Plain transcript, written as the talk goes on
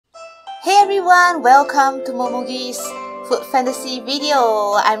Hey everyone, welcome to Momogi's Food Fantasy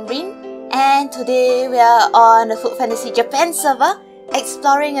video. I'm Rin, and today we are on the Food Fantasy Japan server,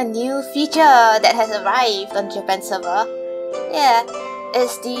 exploring a new feature that has arrived on Japan server. Yeah,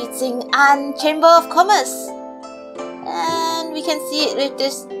 it's the Jing Chamber of Commerce. And we can see it with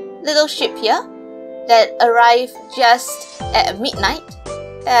this little ship here that arrived just at midnight.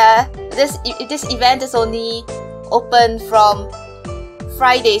 This event is only open from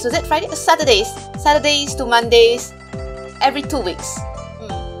Fridays, was it Friday? Saturdays to Mondays, every 2 weeks.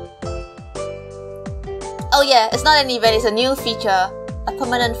 Oh yeah, it's not an event, it's a new feature, a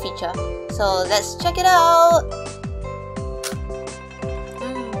permanent feature. So let's check it out.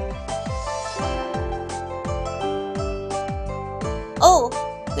 Oh,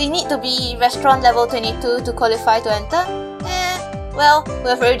 we need to be restaurant level 22 to qualify to enter. Well,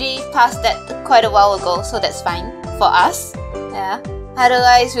 we've already passed that quite a while ago, so that's fine for us. Yeah.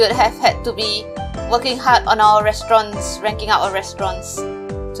 Otherwise, we would have had to be working hard on our restaurants, ranking up our restaurants,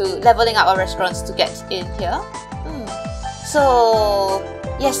 leveling up our restaurants to get in here. So,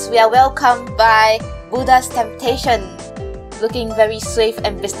 yes, we are welcomed by Buddha's Temptation, looking very safe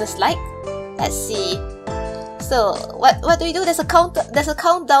and businesslike. Let's see. So, what do we do? There's a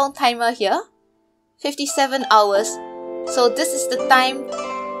countdown timer here. 57 hours. So this is the time.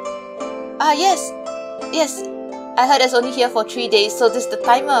 Yes. I heard it's only here for 3 days, so this is the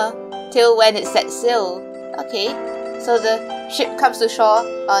timer till when it sets sail. Okay, so the ship comes to shore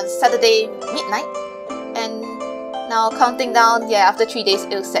on Saturday midnight, and now counting down, yeah, after 3 days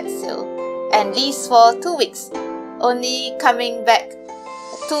it'll set sail. And leaves for 2 weeks, only coming back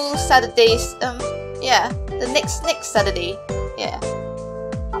 2 Saturdays, the next Saturday, yeah.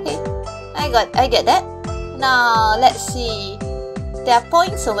 Okay, I get that. Now, let's see. There are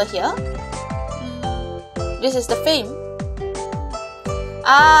points over here. This is the fame.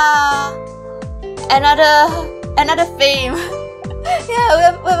 Another fame. Yeah,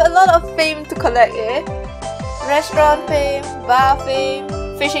 we have a lot of fame to collect, eh? Restaurant fame, bar fame,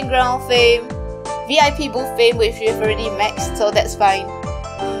 fishing ground fame, VIP booth fame, which we've already maxed, so that's fine.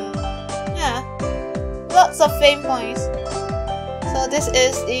 Yeah, lots of fame points. So this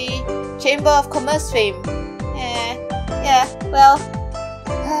is the Chamber of Commerce fame. Well,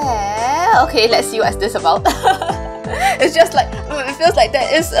 okay, let's see what's this about. It's just like, it feels like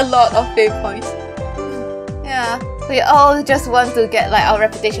there is a lot of fame points. Yeah, we all just want to get like our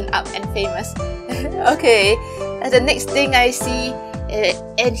reputation up and famous. Okay, the next thing I see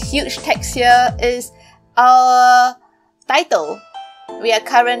in huge text here is our title. We are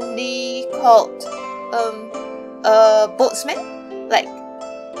currently called boatsman? Like,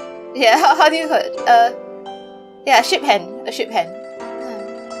 yeah, how do you call it? Yeah, a ship hand.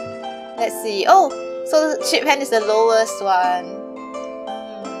 Let's see. Oh, so ship hand is the lowest one.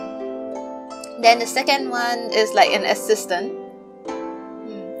 Then the second one is like an assistant.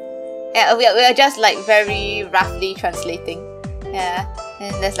 Yeah, we are just like very roughly translating. Yeah,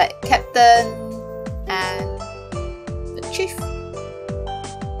 and there's like captain and the chief.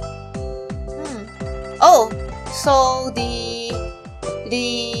 Oh, so the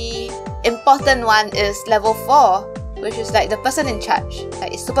important one is level 4, which is like the person in charge,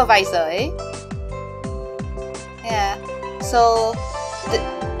 like supervisor, eh? Yeah. So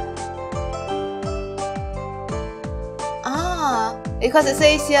because it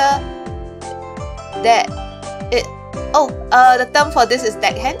says here that the term for this is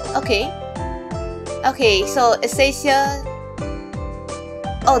deckhand. Okay, so it says here,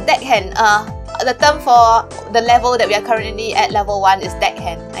 deckhand. The term for the level that we are currently at, level 1, is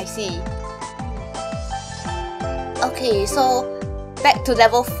deckhand. I see. Okay, so back to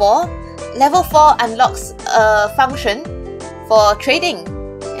level 4. Level 4 unlocks a function for trading.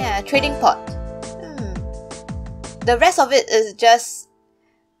 Yeah, trading pot. The rest of it is just...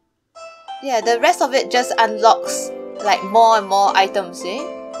 Yeah, the rest of it just unlocks like more and more items, eh?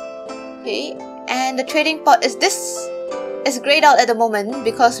 Okay, and the trading pot is this. It's grayed out at the moment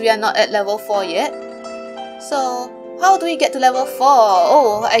because we are not at level 4 yet. So, how do we get to level 4?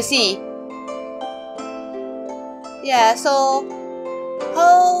 Oh, I see. Yeah, so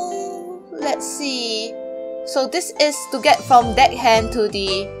let's see. So this is to get from deckhand to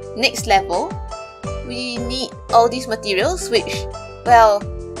the next level. We need all these materials, which, well,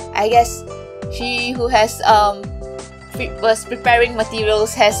 I guess she who has was preparing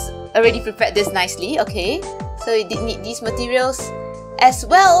materials has already prepared this nicely. Okay, so we did need these materials, as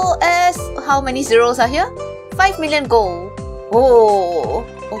well as how many zeros are here? 5 million gold. Oh,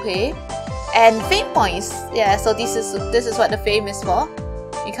 okay. And fame points. Yeah, so this is what the fame is for.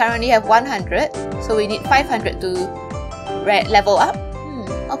 We currently have 100, so we need 500 to level up.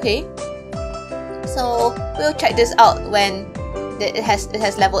 Okay. So we'll check this out when it has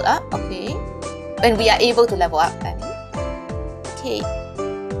leveled up. Okay, when we are able to level up. I mean. Okay,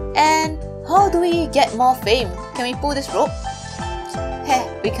 and how do we get more fame? Can we pull this rope? Heh,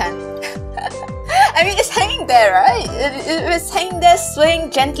 we can't. I mean, it's hanging there, right? It's hanging there,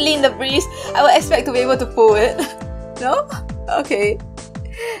 swaying gently in the breeze. I would expect to be able to pull it. No? Okay.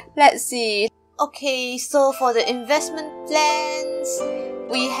 Let's see. Okay, so for the investment plans,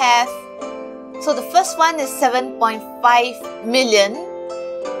 we have... So the first one is 7.5 million.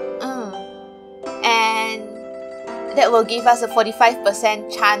 And that will give us a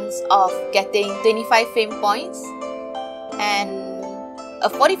 45% chance of getting 25 fame points. And a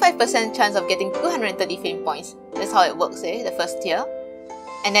 45% chance of getting 230 fame points. That's how it works, the first tier.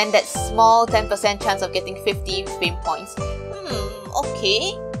 And then that small 10% chance of getting 50 fame points.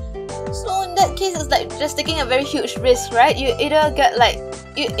 Okay. So in that case, it's like just taking a very huge risk, right? You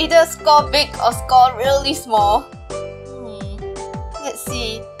either score big or score really small. Let's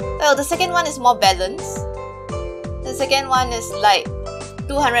see. Well, the second one is more balanced. The second one is like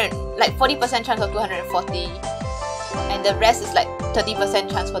 40% chance of 240. And the rest is like 30%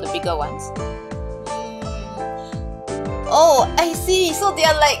 chance for the bigger ones. Oh, I see. So they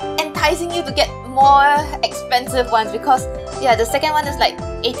are like enticing you to get more expensive ones because the second one is like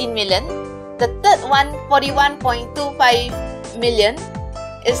 18 million. The third one, 41.25 million,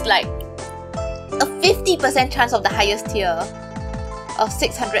 is like a 50% chance of the highest tier of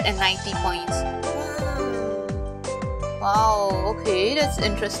 690 points. Wow, okay, that's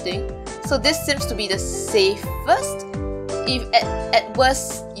interesting. So this seems to be the safest. If at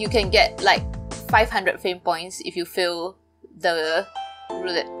worst, you can get like 500 fame points if you fail the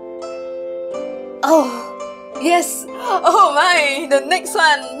roulette. Oh, yes! Oh my! The next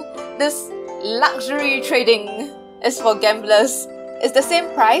one! This luxury trading is for gamblers. It's the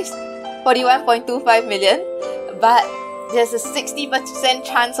same price, 41.25 million, but there's a 60%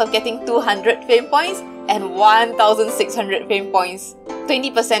 chance of getting 200 fame points and 1,600 fame points.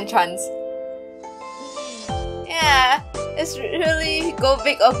 20% chance. Yeah, it's really go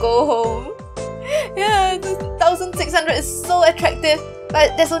big or go home. Yeah, 1,600 is so attractive,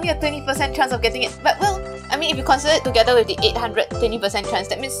 but there's only a 20% chance of getting it. But well, I mean, if you consider it together with the 800 20% chance,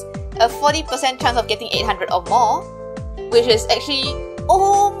 that means a 40% chance of getting 800 or more, which is actually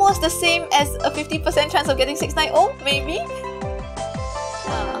almost the same as a 50% chance of getting 690, maybe?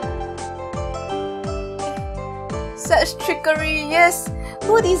 Such trickery, yes!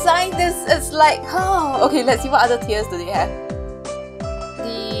 Who designed this? It's like, oh, okay, let's see what other tiers do they have.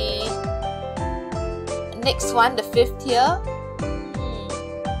 The next one, the 5th tier.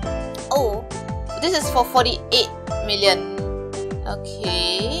 Oh, this is for 48 million.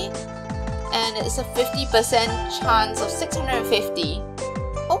 Okay. And it's a 50% chance of 650.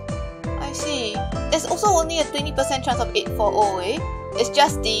 Oh, I see. There's also only a 20% chance of 840, It's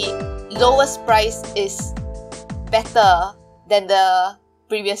just the lowest price is better than the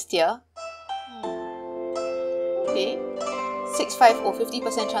previous tier. Okay. 650,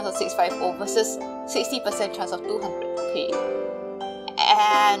 50% chance of 650 versus 60% chance of 200. Okay.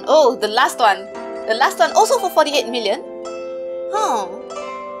 And oh, the last one. The last one also for 48 million.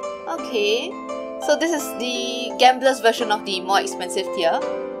 Okay. So this is the gambler's version of the more expensive tier.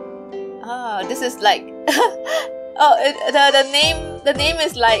 This is like the name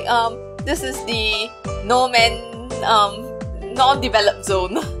is like this is the non-developed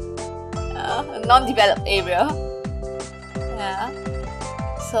zone. Non-developed area. Yeah.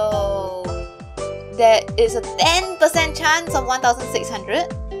 So there is a 10% chance of 1,600.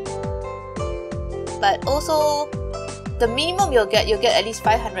 But also the minimum you'll get at least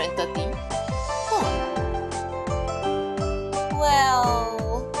 530.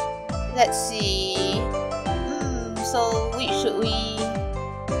 Well, let's see. So which should we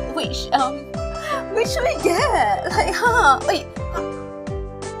get? Like, wait.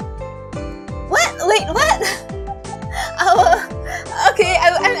 What? Okay,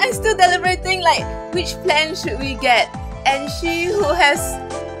 I'm still deliberating like which plan should we get. And she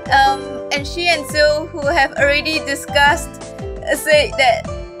and Sil who have already discussed say that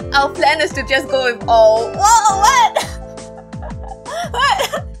our plan is to just go with all. Whoa, what?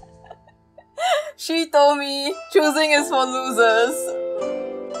 What? She told me choosing is for losers.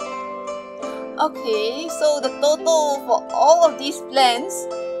 Okay, so the total for all of these plans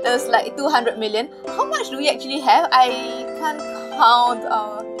is like 200 million. How much do we actually have? I can't count.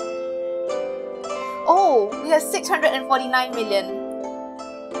 Oh, we have 649 million.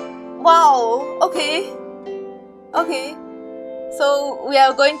 Wow, okay. Okay. So we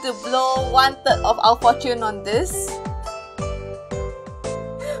are going to blow 1/3 of our fortune on this.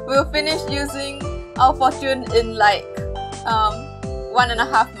 We'll finish using our fortune in like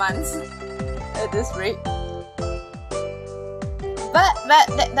 1.5 months at this rate. But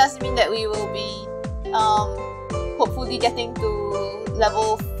that does mean that we will be hopefully getting to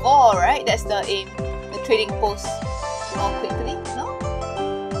level 4, right? That's the aim. The trading post more quickly, no?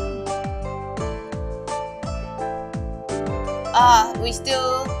 We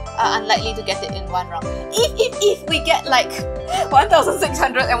still are unlikely to get it in one round. If we get like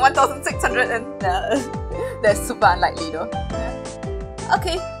 1,600 and 1,600, and that's super unlikely though.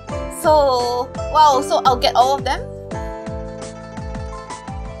 Okay, so wow, so I'll get all of them.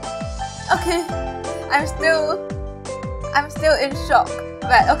 Okay, I'm still in shock,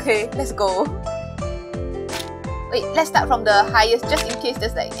 but okay, let's go. Wait, let's start from the highest just in case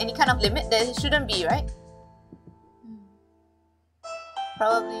there's like any kind of limit. There shouldn't be, right?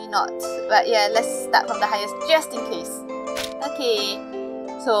 Probably not, but yeah, let's start from the highest just in case. Okay,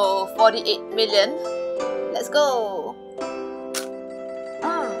 so 48 million. Let's go.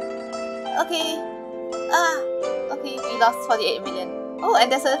 Okay. Okay, we lost 48 million. Oh,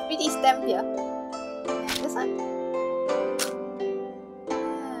 and there's a 3D stamp here. Yeah, this one.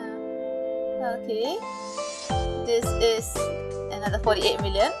 Yeah. Okay. This is another 48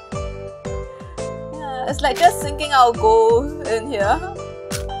 million. Yeah, it's like just sinking our gold in here.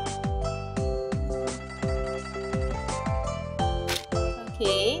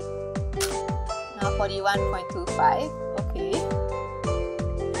 Okay. Now 41.25. Okay.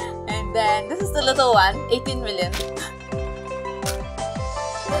 And then this is the little one, 18 million.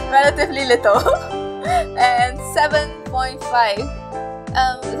 Relatively little. And 7.5.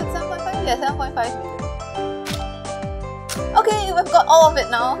 Is it 7.5? Yeah, 7.5 million. Okay, we've got all of it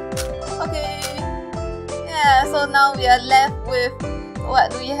now. Okay. Yeah, so now we are left with,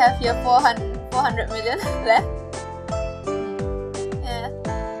 what do we have here? 400 million left. Yeah.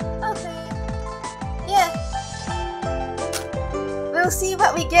 Okay. Yeah. We'll see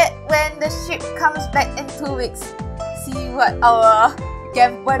what we get when the ship comes back in 2 weeks. See what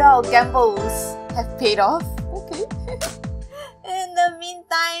whether our gambles have paid off. Okay. In the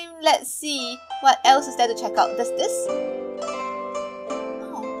meantime, let's see what else is there to check out. Does this?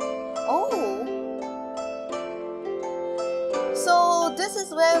 Oh. So this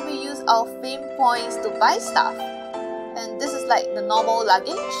is where we use our fame points to buy stuff. And this is like the normal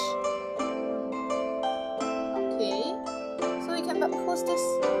luggage. Okay. So we can post this.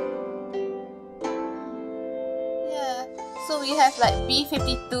 Yeah. So we have like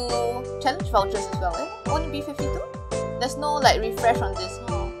B52 challenge vouchers as well, eh? Only B52? There's no like refresh on this,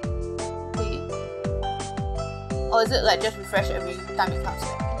 huh? Okay. Or is it like just refresh every time it comes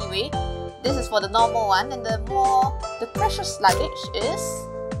back? Anyway, this is for the normal one, and the precious luggage is...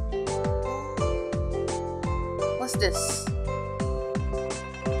 What's this?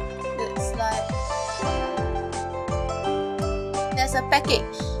 It's like... There's a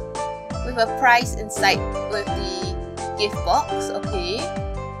package with a prize inside with the gift box, okay.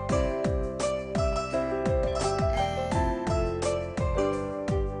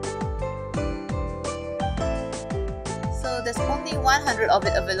 So there's only 100 of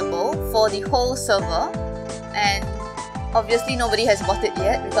it available for the whole server, and obviously nobody has bought it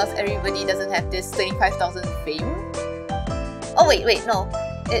yet because everybody doesn't have this 25,000 fame. Oh wait, no.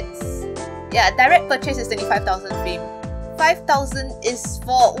 It's... yeah, direct purchase is 25,000 fame. 5,000 is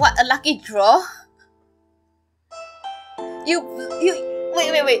for what? A lucky draw?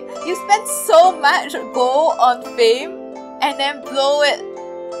 Wait. You spend so much gold on fame and then blow it,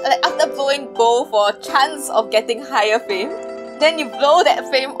 like after blowing gold for a chance of getting higher fame, then you blow that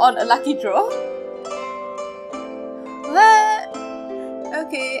fame on a lucky draw? What?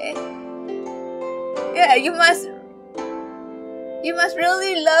 Okay. Yeah, you must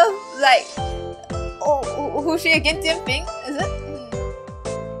really love like who's she again? Tian Ping, is it?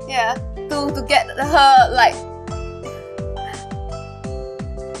 Yeah, to get her like.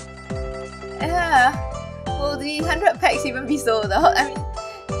 Yeah. Will the 100 packs even be sold out? I mean,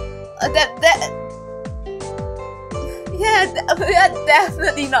 yeah, we are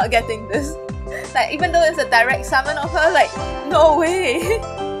definitely not getting this. Like, even though it's a direct summon of her, like, no way.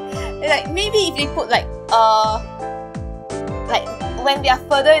 Like, maybe if they put like when we are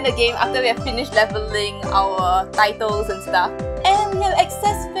further in the game, after we have finished leveling our titles and stuff, and we have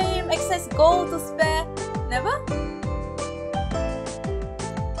excess fame, excess gold to spare. Never?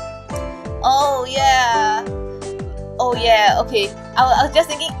 Oh yeah, okay. I was just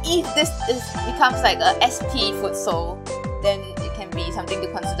thinking if this becomes like a SP foot soul, then it can be something to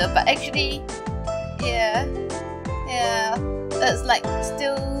consider. But actually, yeah, that's like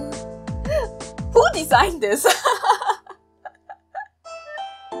still... Who designed this?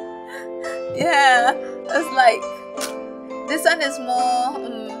 Yeah, it's like this one is more.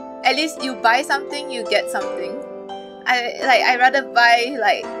 At least you buy something, you get something. I rather buy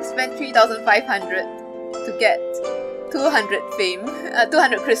spend 3,500 to get 200 fame,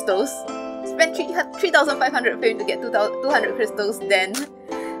 200 crystals. Spend 3,500 fame to get 200 crystals. Then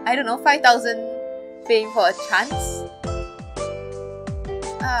I don't know, 5,000 fame for a chance.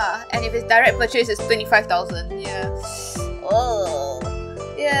 And if it's direct purchase, it's 25,000. Yeah. Oh,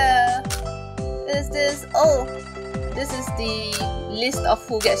 yeah. Is this? Oh, this is the list of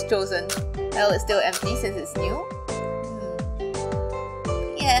who gets chosen. Well, it's still empty since it's new.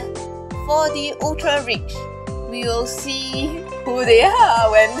 Yeah. For the ultra rich, we will see who they are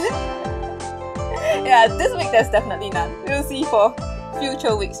when. Yeah, this week there's definitely none. We'll see for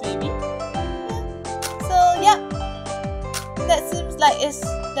future weeks maybe. So yeah, that seems like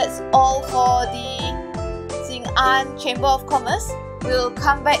that's all for the Xing'an Chamber of Commerce. We'll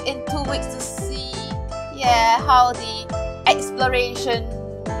come back in 2 weeks to see how the exploration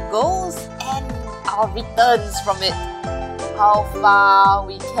goes and our returns from it. How far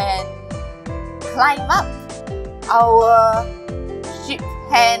we can climb up our ship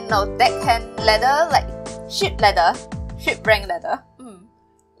hand or deck hand ladder, like ship rank ladder.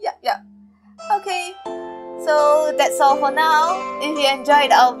 Yeah. Okay, so that's all for now. If you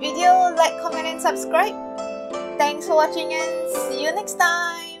enjoyed our video, like, comment and subscribe. Thanks for watching and see you next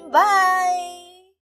time. Bye!